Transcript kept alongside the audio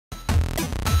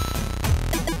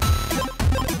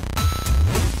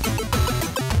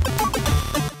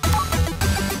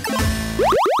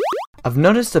I've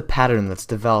noticed a pattern that's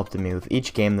developed in me with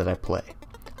each game that I play.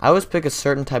 I always pick a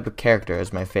certain type of character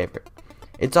as my favorite.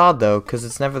 It's odd though, because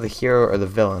it's never the hero or the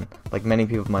villain, like many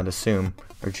people might assume,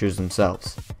 or choose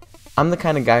themselves. I'm the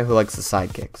kind of guy who likes the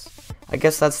sidekicks. I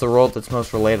guess that's the role that's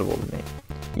most relatable to me.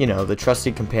 You know, the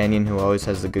trusty companion who always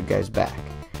has the good guy's back.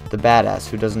 The badass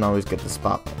who doesn't always get the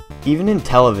spotlight. Even in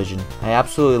television, I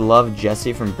absolutely love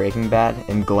Jesse from Breaking Bad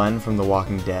and Glenn from The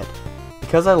Walking Dead.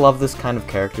 Because I love this kind of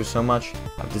character so much,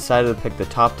 I've decided to pick the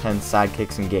top 10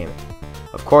 sidekicks in gaming.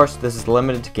 Of course, this is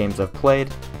limited to games I've played.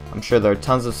 I'm sure there are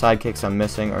tons of sidekicks I'm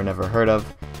missing or never heard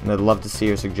of, and I'd love to see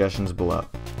your suggestions below.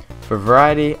 For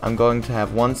variety, I'm going to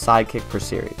have one sidekick per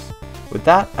series. With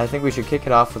that, I think we should kick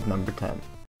it off with number 10.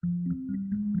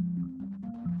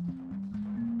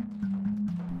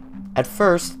 At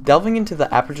first, delving into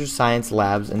the Aperture Science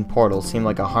labs and portals seemed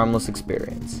like a harmless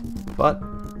experience. But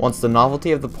once the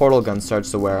novelty of the portal gun starts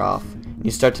to wear off,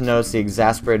 you start to notice the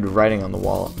exasperated writing on the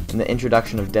wall and the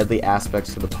introduction of deadly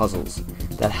aspects to the puzzles,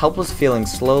 that helpless feeling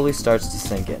slowly starts to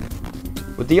sink in.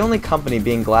 With the only company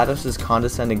being GLaDOS'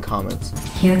 condescending comments,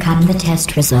 "Here come the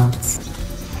test results.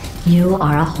 You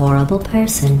are a horrible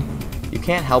person," you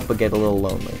can't help but get a little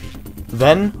lonely.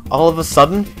 Then, all of a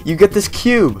sudden, you get this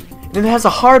cube, and it has a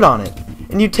heart on it,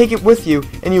 and you take it with you,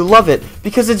 and you love it,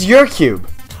 because it's your cube!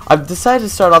 I've decided to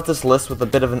start off this list with a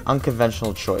bit of an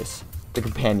unconventional choice, the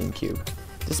companion cube.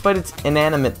 Despite its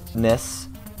inanimateness,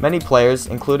 many players,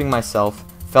 including myself,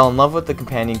 fell in love with the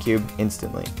companion cube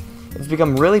instantly. It's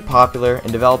become really popular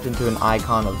and developed into an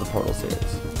icon of the Portal series.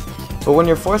 But when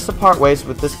you're forced to part ways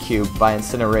with this cube by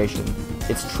incineration,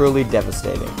 it's truly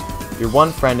devastating. Your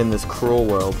one friend in this cruel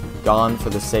world, gone for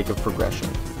the sake of progression,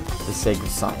 the sake of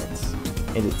science.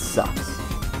 And it sucks.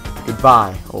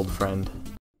 Goodbye, old friend.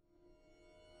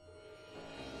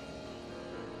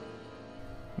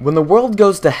 When the world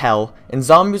goes to hell, and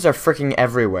zombies are freaking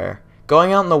everywhere,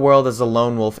 going out in the world as a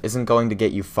lone wolf isn't going to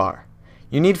get you far.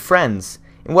 You need friends,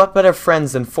 and what better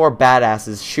friends than 4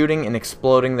 badasses shooting and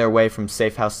exploding their way from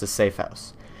safe house to safe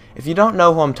house. If you don't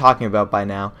know who I'm talking about by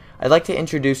now, I'd like to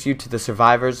introduce you to the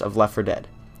survivors of Left 4 Dead.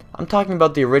 I'm talking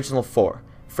about the original 4,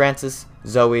 Francis,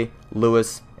 Zoe,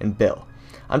 Lewis, and Bill.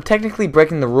 I'm technically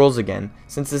breaking the rules again,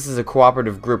 since this is a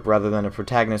cooperative group rather than a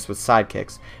protagonist with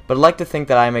sidekicks, but I'd like to think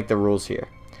that I make the rules here.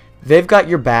 They've got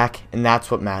your back, and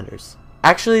that's what matters.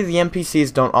 Actually, the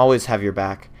NPCs don't always have your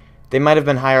back. They might have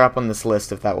been higher up on this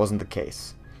list if that wasn't the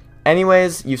case.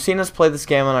 Anyways, you've seen us play this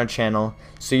game on our channel,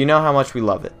 so you know how much we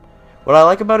love it. What I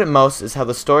like about it most is how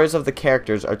the stories of the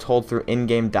characters are told through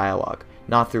in-game dialogue,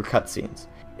 not through cutscenes.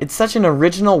 It's such an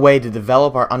original way to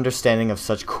develop our understanding of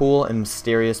such cool and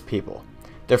mysterious people.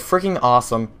 They're freaking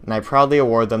awesome, and I proudly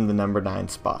award them the number 9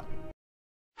 spot.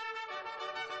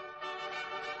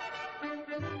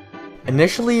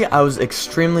 Initially, I was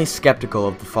extremely skeptical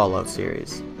of the Fallout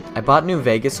series. I bought New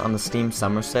Vegas on the Steam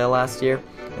Summer Sale last year,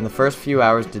 and the first few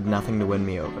hours did nothing to win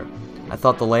me over. I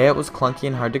thought the layout was clunky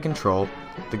and hard to control,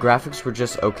 the graphics were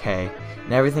just okay,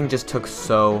 and everything just took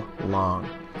so long.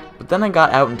 But then I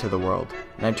got out into the world,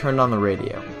 and I turned on the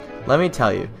radio. Let me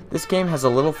tell you, this game has a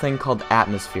little thing called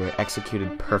atmosphere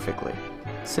executed perfectly.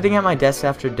 Sitting at my desk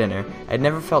after dinner, I'd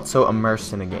never felt so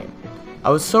immersed in a game. I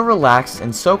was so relaxed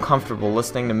and so comfortable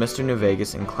listening to Mr. New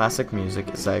Vegas and classic music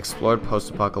as I explored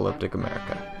post-apocalyptic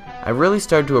America. I really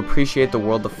started to appreciate the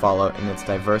world of Fallout and its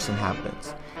diverse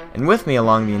inhabitants. And with me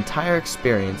along the entire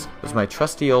experience was my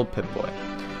trusty old Pip-Boy.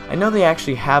 I know they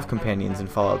actually have companions in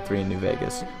Fallout 3 in New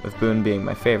Vegas, with Boone being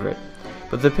my favorite,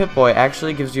 but the Pip-Boy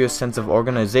actually gives you a sense of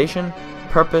organization,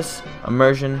 purpose,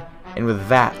 immersion, and with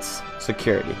VATS,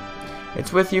 security.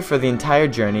 It's with you for the entire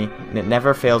journey, and it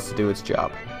never fails to do its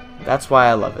job. That's why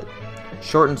I love it.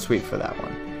 Short and sweet for that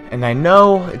one. And I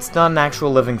know it's not an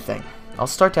actual living thing. I'll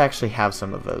start to actually have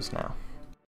some of those now.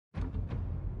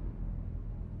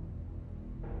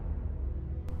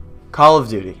 Call of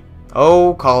Duty.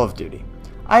 Oh, Call of Duty.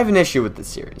 I have an issue with this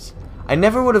series. I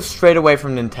never would have strayed away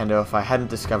from Nintendo if I hadn't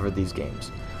discovered these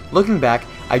games. Looking back,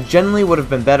 I generally would have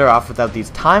been better off without these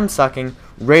time-sucking,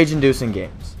 rage-inducing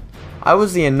games. I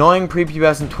was the annoying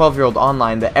prepubescent 12-year-old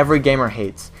online that every gamer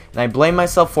hates, and I blame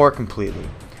myself for it completely.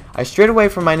 I strayed away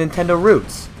from my Nintendo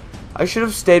roots. I should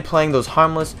have stayed playing those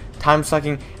harmless,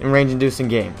 time-sucking, and rage-inducing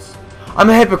games. I'm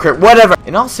a hypocrite, whatever!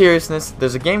 In all seriousness,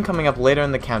 there's a game coming up later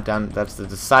in the countdown that's the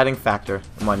deciding factor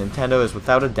in why Nintendo is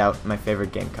without a doubt my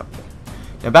favorite game company.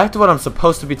 Now back to what I'm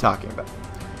supposed to be talking about.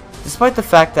 Despite the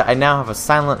fact that I now have a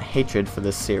silent hatred for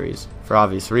this series, for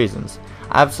obvious reasons,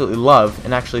 I absolutely love,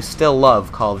 and actually still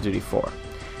love, Call of Duty 4.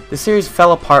 The series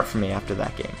fell apart for me after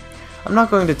that game. I'm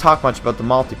not going to talk much about the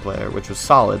multiplayer, which was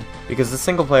solid, because the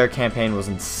single player campaign was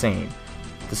insane.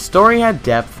 The story had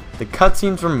depth, The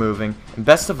cutscenes were moving, and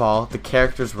best of all, the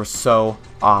characters were so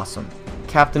awesome.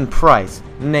 Captain Price,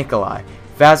 Nikolai,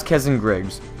 Vasquez and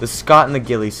Griggs, the Scot in the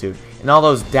ghillie suit, and all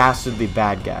those dastardly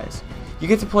bad guys. You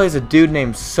get to play as a dude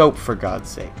named Soap, for God's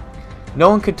sake. No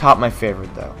one could top my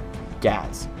favorite though,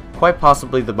 Gaz. Quite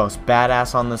possibly the most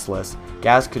badass on this list,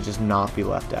 Gaz could just not be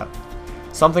left out.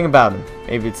 Something about him,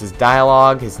 maybe it's his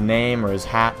dialogue, his name, or his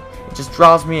hat, it just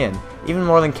draws me in, even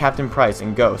more than Captain Price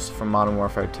and Ghost from Modern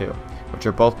Warfare 2, which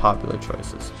are both popular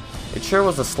choices. It sure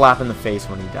was a slap in the face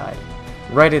when he died.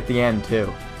 Right at the end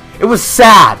too. It was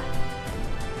sad!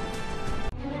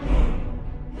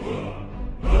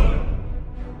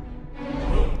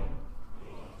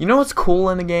 You know what's cool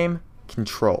in a game?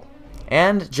 Control.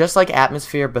 And just like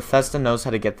Atmosphere, Bethesda knows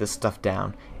how to get this stuff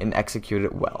down and execute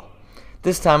it well.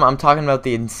 This time I'm talking about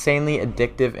the insanely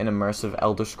addictive and immersive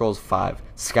Elder Scrolls V,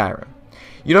 Skyrim.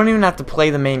 You don't even have to play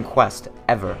the main quest,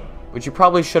 ever. Which you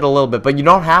probably should a little bit, but you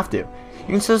don't have to. You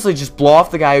can seriously just blow off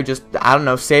the guy who just, I don't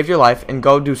know, saved your life and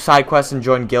go do side quests and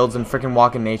join guilds and freaking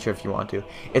walk in nature if you want to.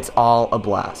 It's all a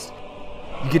blast.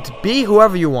 You get to be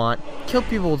whoever you want, kill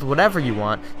people with whatever you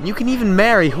want, and you can even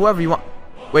marry whoever you want.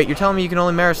 Wait, you're telling me you can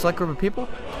only marry a select group of people?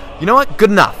 You know what?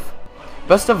 Good enough.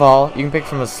 Best of all, you can pick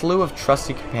from a slew of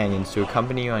trusty companions to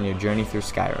accompany you on your journey through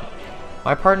Skyrim.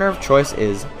 My partner of choice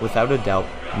is, without a doubt,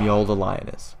 Mjolnir the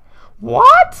Lioness.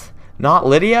 What? Not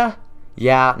Lydia?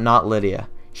 Yeah, not Lydia.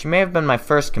 She may have been my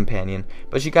first companion,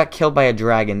 but she got killed by a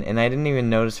dragon, and I didn't even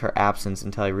notice her absence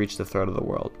until I reached the throat of the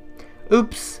world.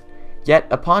 Oops! Yet,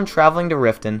 upon traveling to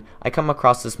Riften, I come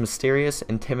across this mysterious,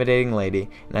 intimidating lady,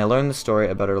 and I learn the story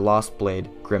about her lost blade,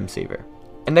 Grimseaver.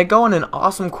 And I go on an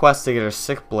awesome quest to get her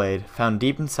sick blade, found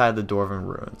deep inside the Dwarven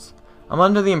ruins. I'm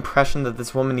under the impression that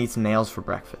this woman eats nails for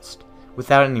breakfast,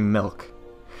 without any milk.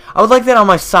 I would like that on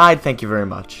my side, thank you very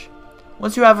much.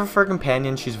 Once you have her for a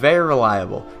companion, she's very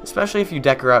reliable, especially if you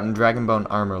deck her out in Dragonbone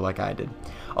armor like I did.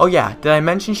 Oh yeah, did I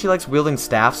mention she likes wielding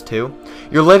staffs too?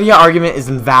 Your Lydia argument is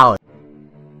invalid.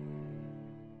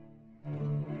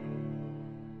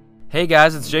 Hey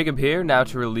guys, it's Jacob here, now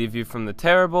to relieve you from the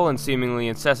terrible and seemingly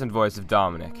incessant voice of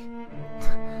Dominic.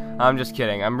 I'm just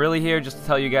kidding, I'm really here just to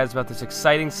tell you guys about this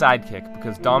exciting sidekick,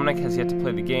 because Dominic has yet to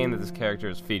play the game that this character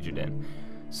is featured in.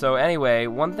 So anyway,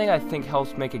 one thing I think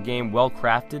helps make a game well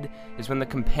crafted is when the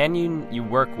companion you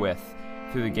work with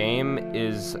through the game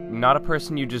is not a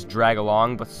person you just drag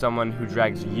along, but someone who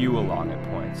drags you along at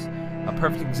points. A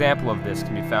perfect example of this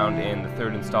can be found in the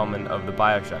third installment of the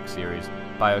BioShock series,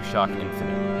 BioShock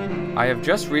Infinite. I have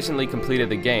just recently completed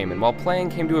the game, and while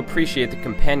playing came to appreciate the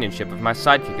companionship of my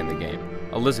sidekick in the game,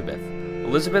 Elizabeth.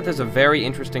 Elizabeth is a very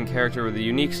interesting character with a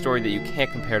unique story that you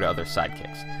can't compare to other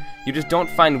sidekicks. You just don't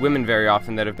find women very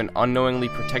often that have been unknowingly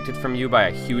protected from you by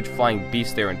a huge flying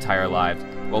beast their entire lives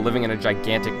while living in a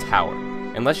gigantic tower.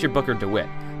 Unless you're Booker DeWitt.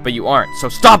 But you aren't, so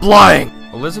stop lying!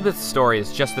 Elizabeth's story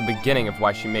is just the beginning of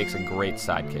why she makes a great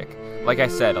sidekick. Like I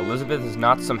said, Elizabeth is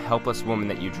not some helpless woman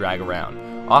that you drag around.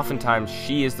 Oftentimes,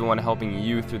 she is the one helping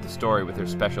you through the story with her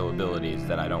special abilities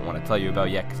that I don't want to tell you about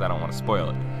yet because I don't want to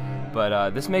spoil it. But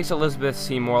this makes Elizabeth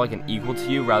seem more like an equal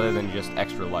to you rather than just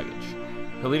extra luggage.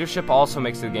 Her leadership also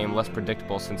makes the game less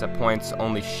predictable since at points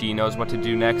only she knows what to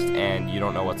do next and you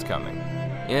don't know what's coming.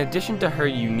 In addition to her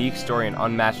unique story and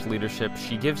unmatched leadership,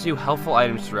 she gives you helpful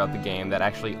items throughout the game that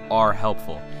actually are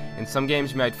helpful. In some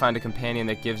games you might find a companion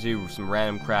that gives you some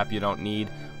random crap you don't need,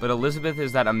 but Elizabeth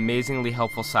is that amazingly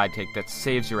helpful sidekick that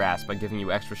saves your ass by giving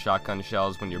you extra shotgun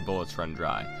shells when your bullets run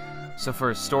dry. So for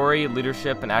her story,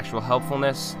 leadership, and actual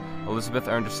helpfulness, Elizabeth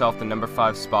earned herself the number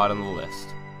 5 spot on the list.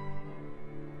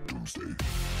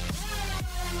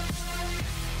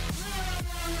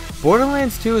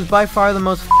 Borderlands 2 is by far the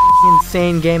most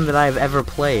insane game that I have ever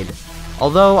played.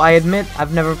 Although, I admit,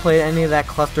 I've never played any of that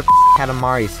cluster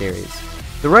Katamari series.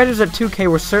 The writers at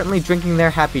 2K were certainly drinking their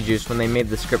happy juice when they made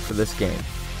the script for this game.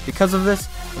 Because of this,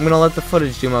 I'm gonna let the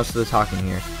footage do most of the talking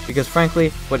here, because frankly,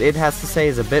 what it has to say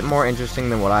is a bit more interesting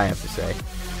than what I have to say.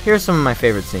 Here are some of my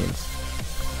favorite scenes.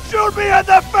 Shoot me in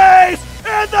the face!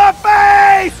 In the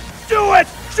face! Do it!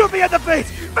 Shoot me in the face!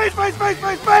 Face, face, face,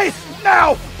 face, face!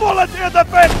 Now! Bullet in the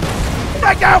face!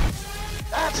 Take out!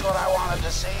 That's what I wanted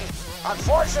to see.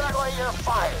 Unfortunately, you're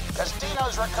fired, because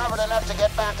Dino's recovered enough to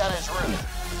get back on his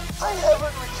roof. I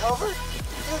haven't recovered.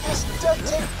 You just duct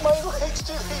taped my legs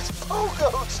to these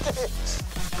pogo sticks.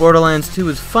 Borderlands 2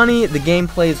 is funny, the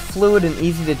gameplay is fluid and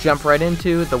easy to jump right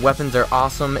into, the weapons are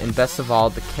awesome, and best of all,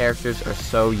 the characters are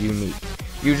so unique.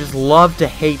 You just love to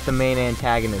hate the main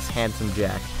antagonist, Handsome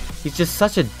Jack. He's just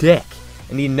such a dick,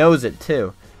 and he knows it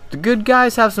too. The good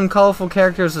guys have some colorful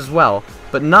characters as well,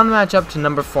 but none match up to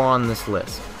number 4 on this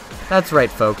list. That's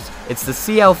right, folks. It's the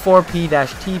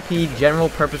CL4P-TP General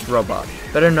Purpose Robot,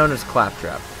 better known as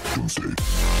Claptrap.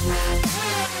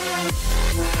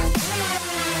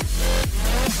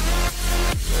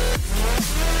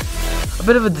 A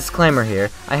bit of a disclaimer here,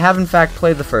 I have in fact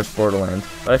played the first Borderlands,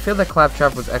 but I feel that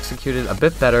Claptrap was executed a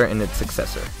bit better in its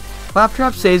successor.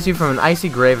 Claptrap saves you from an icy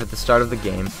grave at the start of the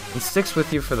game, and sticks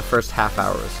with you for the first half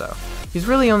hour or so. He's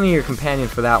really only your companion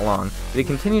for that long, but he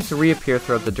continues to reappear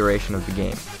throughout the duration of the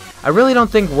game. I really don't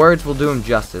think words will do him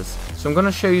justice, so I'm going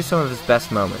to show you some of his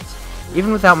best moments.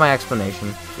 Even without my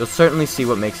explanation, you'll certainly see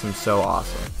what makes him so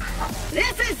awesome.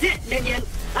 This is it, minion!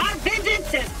 Our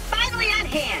vengeance is finally at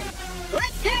hand!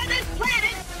 Let's tear this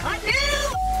planet a new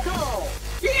soul!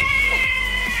 Yeah!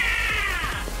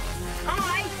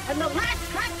 I am the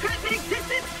last Claptrap in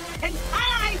existence, and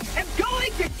I am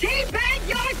going to teabag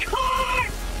your car!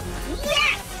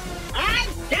 Yes!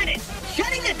 I've done it!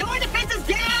 Shutting the door defenses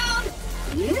down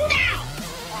now!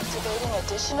 Activating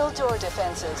additional door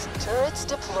defenses. Turrets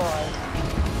deployed.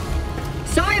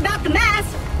 Sorry about the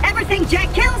mess! Everything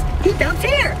Jack kills, he dumps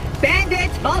here!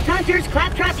 Bandits, vault hunters,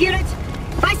 Claptrap units.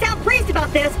 If I sound pleased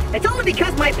about this, it's only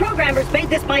because my programmers made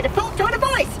this my default tone of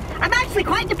voice. I'm actually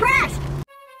quite depressed.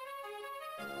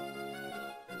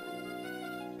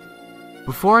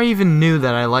 Before I even knew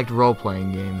that I liked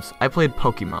role-playing games, I played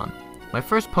Pokemon. My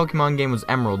first Pokemon game was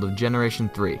Emerald of Generation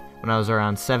 3, when I was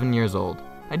around 7 years old.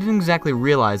 I didn't exactly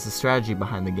realize the strategy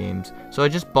behind the games, so I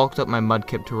just bulked up my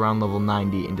Mudkip to around level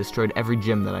 90 and destroyed every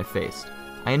gym that I faced.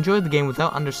 I enjoyed the game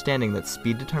without understanding that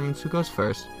speed determines who goes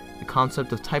first, the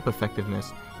concept of type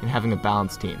effectiveness, and having a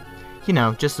balanced team. You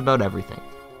know, just about everything.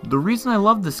 The reason I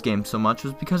loved this game so much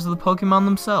was because of the Pokemon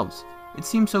themselves. It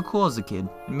seemed so cool as a kid,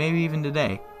 and maybe even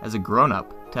today, as a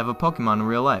grown-up, to have a Pokemon in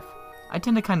real life. I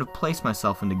tend to kind of place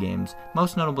myself into games,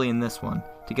 most notably in this one,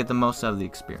 to get the most out of the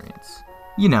experience.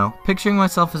 You know, picturing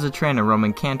myself as a trainer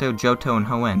roaming Kanto, Johto, and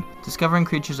Hoenn, discovering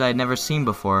creatures I had never seen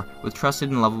before, with trusted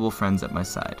and lovable friends at my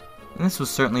side. And this was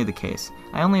certainly the case.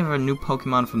 I only ever knew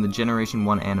Pokemon from the Generation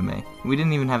 1 anime, and we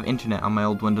didn't even have internet on my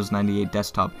old Windows 98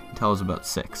 desktop until I was about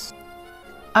 6.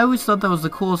 I always thought that was the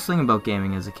coolest thing about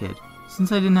gaming as a kid.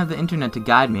 Since I didn't have the internet to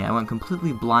guide me, I went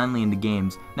completely blindly into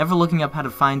games, never looking up how to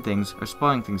find things or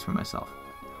spoiling things for myself.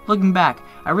 Looking back,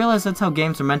 I realized that's how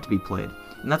games are meant to be played,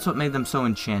 and that's what made them so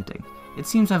enchanting. It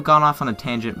seems I've gone off on a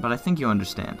tangent, but I think you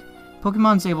understand.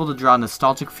 Pokemon's able to draw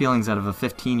nostalgic feelings out of a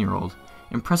 15-year-old.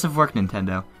 Impressive work,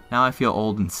 Nintendo. Now I feel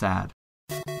old and sad.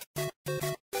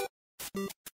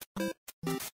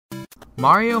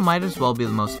 Mario might as well be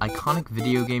the most iconic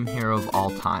video game hero of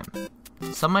all time.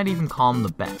 Some might even call him the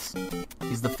best.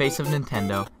 He's the face of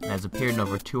Nintendo and has appeared in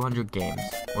over 200 games,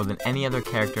 more than any other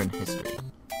character in history.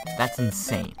 That's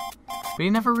insane. But he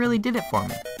never really did it for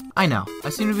me. I know, I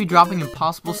seem to be dropping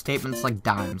impossible statements like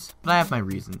dimes, but I have my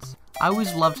reasons. I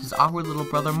always loved his awkward little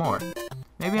brother more.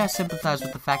 Maybe I sympathize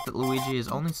with the fact that Luigi has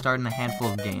only starred in a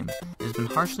handful of games and has been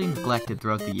harshly neglected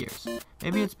throughout the years.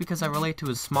 Maybe it's because I relate to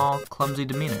his small, clumsy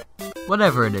demeanor.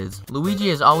 Whatever it is, Luigi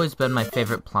has always been my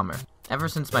favorite plumber, ever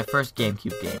since my first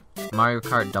GameCube game, Mario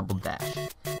Kart Double Dash.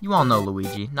 You all know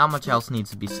Luigi, not much else needs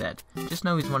to be said. Just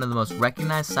know he's one of the most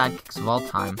recognized sidekicks of all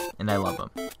time, and I love him.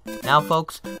 Now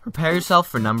folks, prepare yourself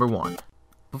for number 1.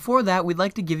 Before that, we'd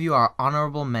like to give you our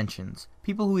honorable mentions,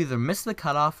 people who either missed the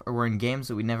cutoff or were in games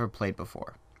that we never played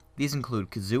before. These include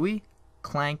Kazooie,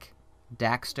 Clank,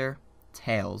 Daxter,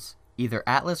 Tails, either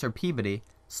Atlas or Peabody,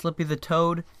 Slippy the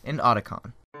Toad, and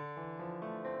Otacon.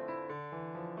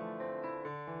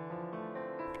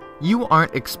 You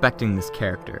aren't expecting this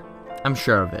character. I'm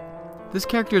sure of it. This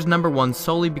character is number 1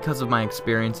 solely because of my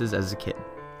experiences as a kid.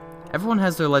 Everyone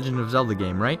has their Legend of Zelda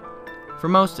game, right? For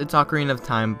most, it's Ocarina of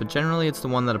Time, but generally it's the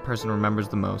one that a person remembers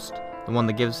the most, the one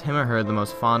that gives him or her the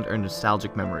most fond or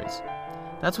nostalgic memories.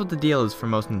 That's what the deal is for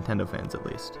most Nintendo fans, at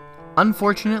least.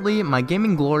 Unfortunately, my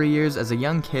gaming glory years as a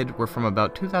young kid were from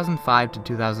about 2005 to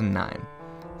 2009.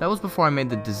 That was before I made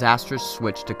the disastrous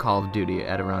switch to Call of Duty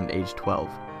at around age 12.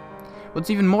 What's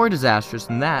even more disastrous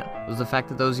than that was the fact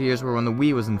that those years were when the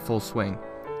Wii was in full swing.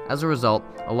 As a result,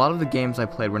 a lot of the games I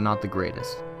played were not the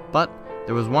greatest. But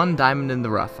there was one diamond in the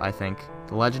rough, I think,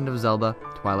 The Legend of Zelda: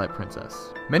 Twilight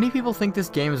Princess. Many people think this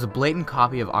game is a blatant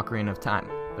copy of Ocarina of Time,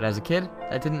 but as a kid,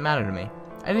 that didn't matter to me.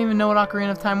 I didn't even know what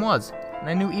Ocarina of Time was, and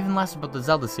I knew even less about the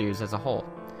Zelda series as a whole.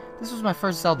 This was my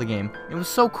first Zelda game, and it was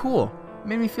so cool! It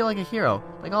made me feel like a hero,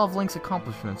 like all of Link's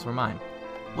accomplishments were mine.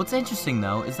 What's interesting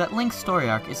though, is that Link's story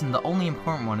arc isn't the only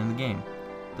important one in the game.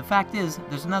 The fact is,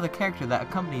 there's another character that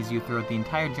accompanies you throughout the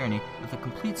entire journey with a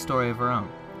complete story of her own.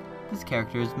 This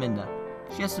character is Midna.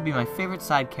 She has to be my favorite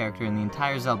side character in the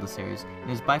entire Zelda series, and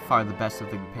is by far the best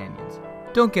of the companions.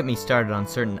 Don't get me started on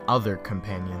certain other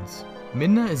companions.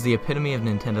 Midna is the epitome of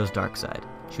Nintendo's dark side.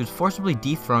 She was forcibly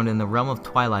dethroned in the realm of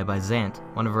Twilight by Zant,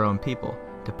 one of her own people,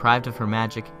 deprived of her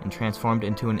magic and transformed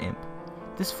into an imp.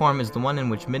 This form is the one in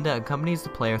which Midna accompanies the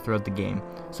player throughout the game,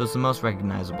 so it's the most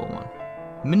recognizable one.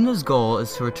 Midna's goal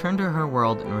is to return to her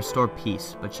world and restore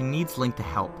peace, but she needs Link to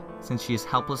help, since she is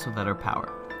helpless without her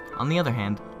power. On the other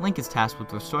hand, Link is tasked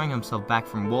with restoring himself back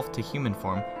from wolf to human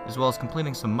form, as well as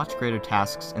completing some much greater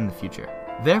tasks in the future.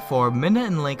 Therefore, Midna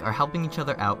and Link are helping each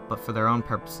other out, but for their own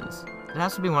purposes. It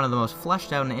has to be one of the most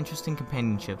fleshed out and interesting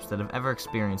companionships that I've ever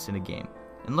experienced in a game,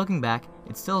 and looking back,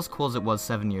 it's still as cool as it was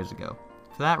 7 years ago.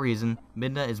 For that reason,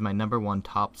 Midna is my #1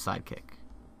 top sidekick.